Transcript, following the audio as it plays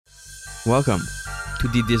Welcome to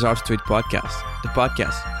the Desire to Trade podcast, the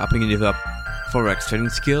podcast helping you develop forex trading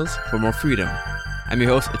skills for more freedom. I'm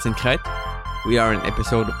your host, it's Kret. We are in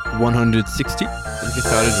episode 160. Let's get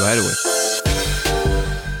started right away.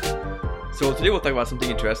 So today we'll talk about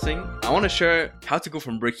something interesting. I want to share how to go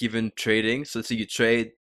from break-even trading. So let's say you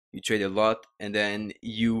trade a lot, and then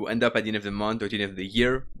you end up at the end of the month or at the end of the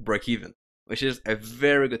year break-even, which is a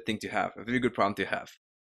very good thing to have, a very good problem to have.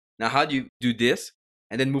 Now, how do you do this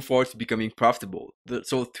and then move forward to becoming profitable?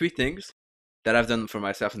 So 3 things that I've done for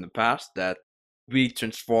myself in the past that really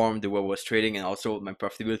transformed the way I was trading and also my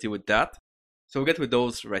profitability with that. So we'll get with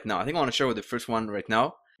those right now. I think I want to share with the first one right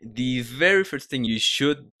now. The very first thing you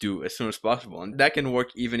should do as soon as possible, and that can work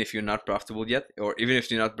even if you're not profitable yet, or even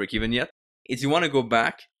if you're not break even yet, is you want to go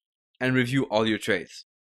back and review all your trades.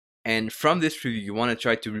 And from this review, you want to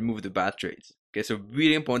try to remove the bad trades. Okay, so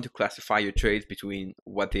really important to classify your trades between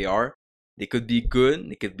what they are. They could be good,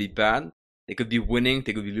 they could be bad, they could be winning,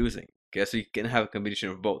 they could be losing. Okay, so you can have a combination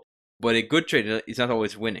of both. But a good trade is not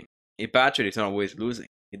always winning. A bad trade is not always losing.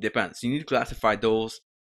 It depends. So you need to classify those,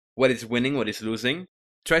 what is winning, what is losing.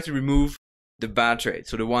 Try to remove the bad trade,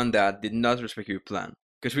 so the one that did not respect your plan.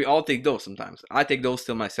 Because we all take those sometimes. I take those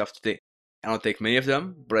still myself today. I don't take many of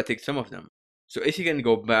them, but I take some of them. So if you can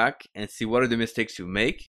go back and see what are the mistakes you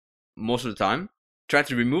make, most of the time, try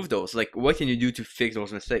to remove those. Like, what can you do to fix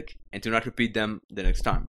those mistakes and to not repeat them the next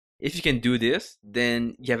time? If you can do this,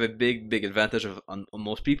 then you have a big advantage on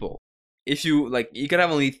most people. If you can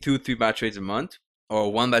have only 2-3 bad trades a month or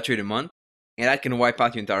 1 bad trade a month, and that can wipe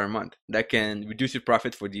out your entire month. That can reduce your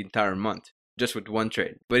profit for the entire month just with 1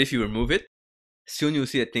 trade. But if you remove it, soon you'll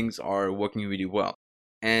see that things are working really well.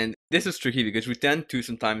 And this is tricky because we tend to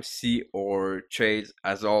sometimes see our trades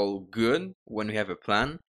as all good when we have a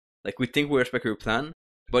plan. Like, we think we respect your plan,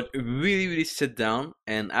 but really sit down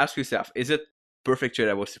and ask yourself, is it perfect trade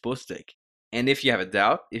I was supposed to take? And if you have a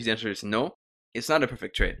doubt, if the answer is no, it's not a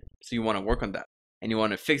perfect trade. So you want to work on that and you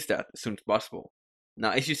want to fix that as soon as possible.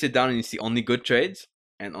 Now, if you sit down and you see only good trades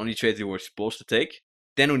and only trades you were supposed to take,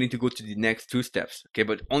 then we need to go to the next 2 steps. Okay,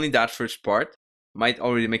 but only that first part might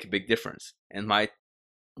already make a big difference and might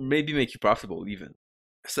maybe make you profitable even.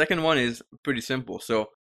 Second one is pretty simple. So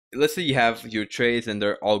let's say you have your trades and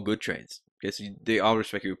they're all good trades. Okay, so they all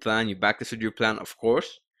respect your plan. You backtested your plan, of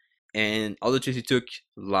course, and all the trades you took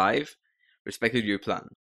live respected your plan.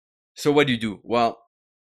 So what do you do? Well,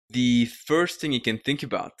 the first thing you can think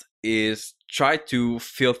about is try to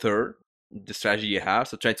filter the strategy you have.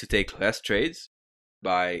 So try to take less trades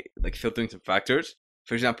by filtering some factors.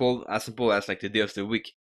 For example, as simple as the day of the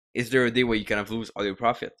week. Is there a day where you kind of lose all your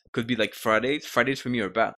profit? Could be like Fridays. Fridays for me are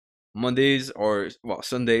bad. Mondays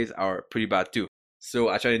Sundays are pretty bad too. So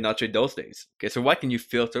I try to not trade those days. Okay, so what can you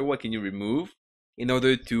filter? What can you remove in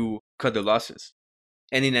order to cut the losses?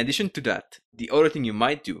 And in addition to that, the other thing you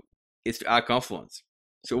might do is to add confluence.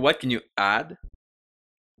 So what can you add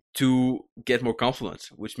to get more confluence,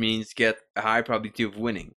 which means get a high probability of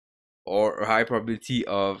winning or a high probability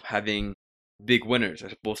of having big winners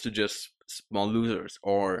as opposed to just small losers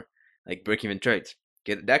or like break-even trades.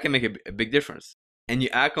 Okay, that can make a big difference. And you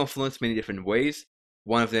add confluence many different ways.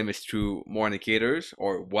 One of them is through more indicators,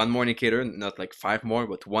 or 1 more indicator, not like 5 more,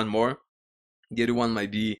 but 1 more. The other one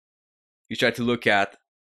might be you try to look at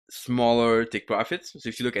smaller take profits. So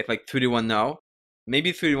if you look at like 3-1 now,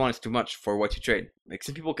 maybe 3-1 is too much for what you trade. Like,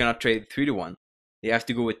 some people cannot trade 3-1. They have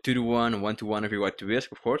to go with 2-1 and 1-1 every what to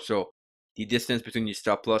risk, of course. So the distance between your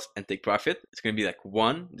stop loss and take profit is going to be like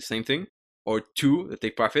 1, the same thing, or 2, the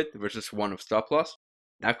take profit versus 1 of stop loss.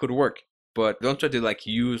 That could work, but don't try to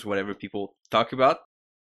use whatever people talk about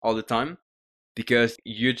all the time, because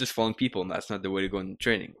you're just following people and that's not the way to go in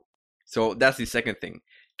trading. So that's the second thing.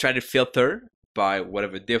 Try to filter by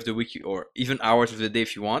whatever day of the week or even hours of the day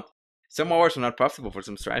if you want. Some hours are not profitable for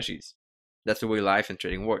some strategies. That's the way life and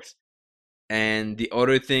trading works. And the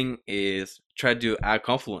other thing is try to add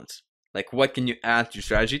confluence. Like, what can you add to your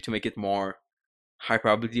strategy to make it more high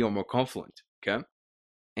probability or more confluent? Okay,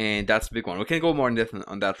 and that's a big one. We can go more in depth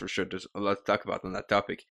on that for sure. There's a lot to talk about on that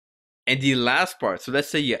topic. And the last part, so let's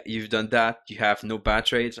say you've done that, you have no bad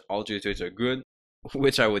trades, all your trades are good,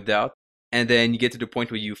 which I would doubt, and then you get to the point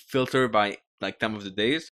where you filter by time of the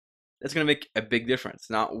days. That's gonna make a big difference.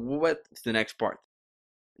 Now, what's the next part?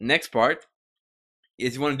 Next part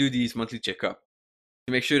is you want to do these monthly checkup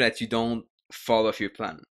to make sure that you don't fall off your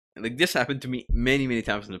plan. Like, this happened to me many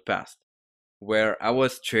times in the past, where I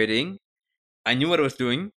was trading, I knew what I was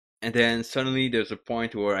doing, and then suddenly there's a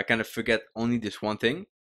point where I kind of forget only this one thing,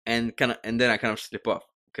 and then I kind of slip off.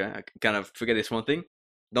 Okay, I kind of forget this one thing,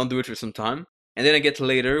 don't do it for some time, and then I get to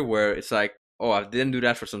later where it's like, oh, I didn't do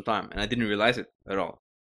that for some time, and I didn't realize it at all.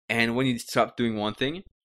 And when you stop doing one thing,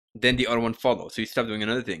 then the other one follows. So you stop doing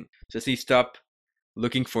another thing. So you stop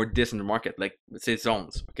looking for this in the market, like let's say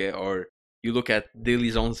zones, okay? Or you look at daily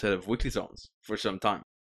zones instead of weekly zones for some time.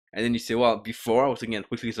 And then you say, well, before I was looking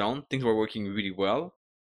at weekly zone, things were working really well,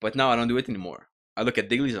 but now I don't do it anymore. I look at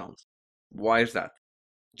daily zones. Why is that?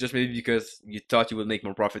 Just maybe because you thought you would make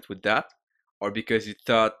more profit with that, or because you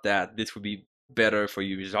thought that this would be better for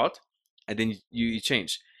your result, and then you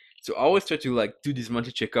change. So I always try to like do this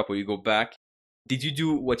monthly checkup where you go back. Did you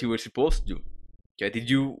do what you were supposed to do?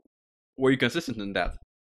 Okay, were you consistent in that?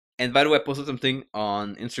 And by the way, I posted something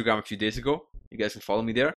on Instagram a few days ago. You guys can follow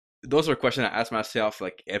me there. Those are questions I ask myself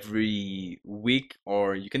like every week,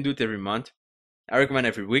 or you can do it every month. I recommend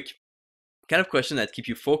every week. Kind of question that keep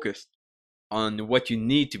you focused on what you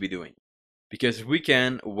need to be doing. Because we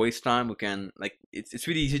can waste time, we can like it's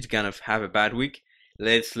really easy to kind of have a bad week,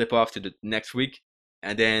 let it slip off to the next week,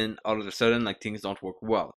 and then all of a sudden like things don't work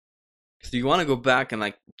well. So you want to go back and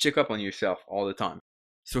like check up on yourself all the time.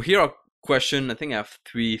 So here are question, I think I have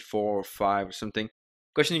 3, 4, 5 or something.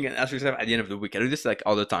 Question you can ask yourself at the end of the week. I do this like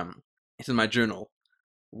all the time. It's in my journal,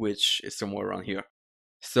 which is somewhere around here.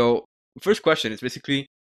 So first question is basically,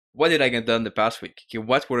 what did I get done the past week? Okay,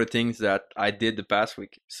 what were the things that I did the past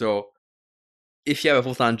week? So if you have a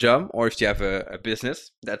full-time job or if you have a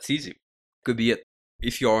business, that's easy. Could be it.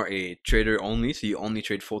 If you are a trader only, so you only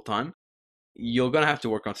trade full-time, you're gonna have to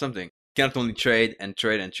work on something. You can't only trade and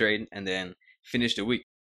trade and trade and then finish the week.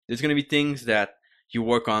 There's gonna be things that you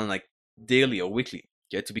work on like daily or weekly,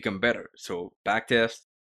 okay, to become better. So backtest,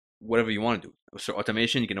 whatever you want to do. So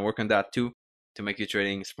automation, you can work on that too to make your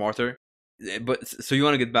trading smarter. But so you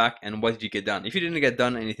want to get back, and what did you get done? If you didn't get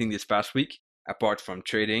done anything this past week apart from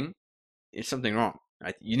trading, it's something wrong,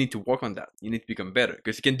 right? You need to work on that. You need to become better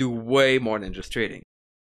because you can do way more than just trading.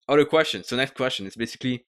 Other question. So next question is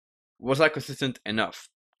basically, was I consistent enough?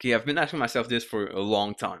 Okay, I've been asking myself this for a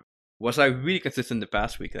long time. Was I really consistent the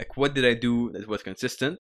past week? Like, what did I do that was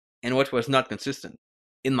consistent, and what was not consistent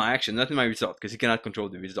in my action, not in my result, because you cannot control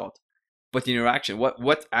the result, but in your action.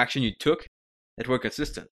 What action you took that were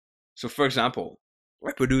consistent? So, for example,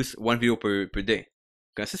 I produce one video per day,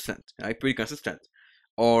 consistent, right? Pretty consistent.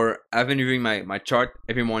 Or I've been reviewing my chart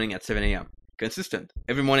every morning at 7 a.m. Consistent.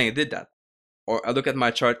 Every morning I did that. Or I look at my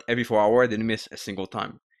chart every 4 hours, I didn't miss a single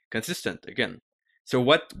time. Consistent again. So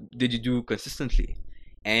what did you do consistently?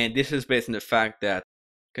 And this is based on the fact that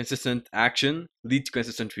consistent action leads to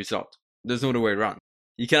consistent result. There's no other way around.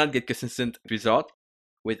 You cannot get consistent result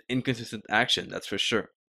with inconsistent action, that's for sure.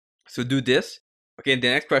 So do this. Okay, the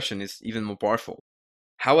next question is even more powerful.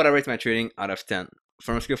 How would I rate my trading out of 10?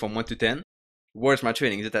 From a scale from 1 to 10, where's my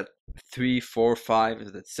trading? Is it at 3, 4, 5? Is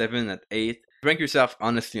it at 7, at 8? Rank yourself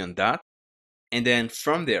honestly on that. And then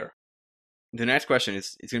from there, the next question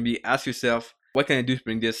is it's going to be ask yourself, what can I do to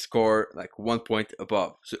bring this score like 1 point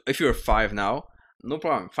above? So if you're 5 now, no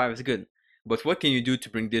problem, 5 is good. But what can you do to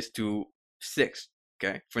bring this to 6,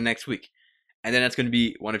 okay, for next week? And then that's going to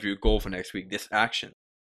be one of your goals for next week, this action.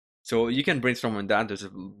 So you can brainstorm on that. There's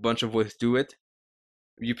a bunch of ways to do it.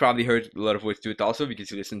 You probably heard a lot of ways to do it also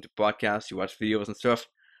because you listen to podcasts, you watch videos and stuff.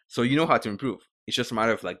 So you know how to improve. It's just a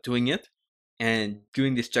matter of like doing it and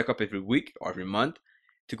doing this checkup every week or every month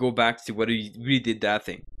to go back to whether you really did that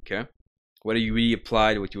thing, okay? Whether you really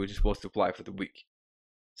applied what you were supposed to apply for the week.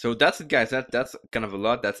 So that's it, guys. That's kind of a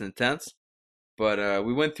lot. That's intense. But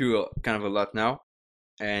we went through kind of a lot now.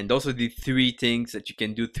 And those are the 3 things that you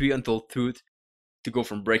can do, 3 untold truths to go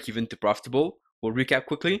from break-even to profitable. We'll recap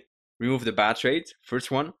quickly. Remove the bad trades.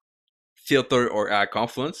 First one, filter or add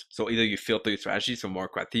confluence. So either you filter your strategy, so more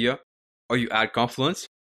criteria, or you add confluence.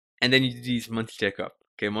 And then you do these monthly checkup.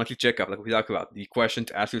 Okay, monthly checkup, like we talked about. The question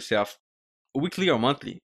to ask yourself, weekly or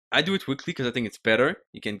monthly? I do it weekly because I think it's better.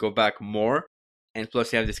 You can go back more. And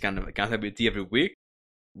plus you have this kind of accountability every week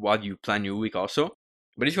while you plan your week also.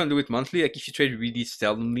 But if you want to do it monthly, like if you trade really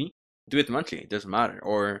seldomly, do it monthly. It doesn't matter.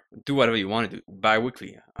 Or do whatever you want to do.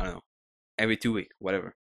 Bi-weekly. I don't know. Every 2 weeks,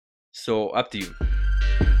 whatever. So up to you.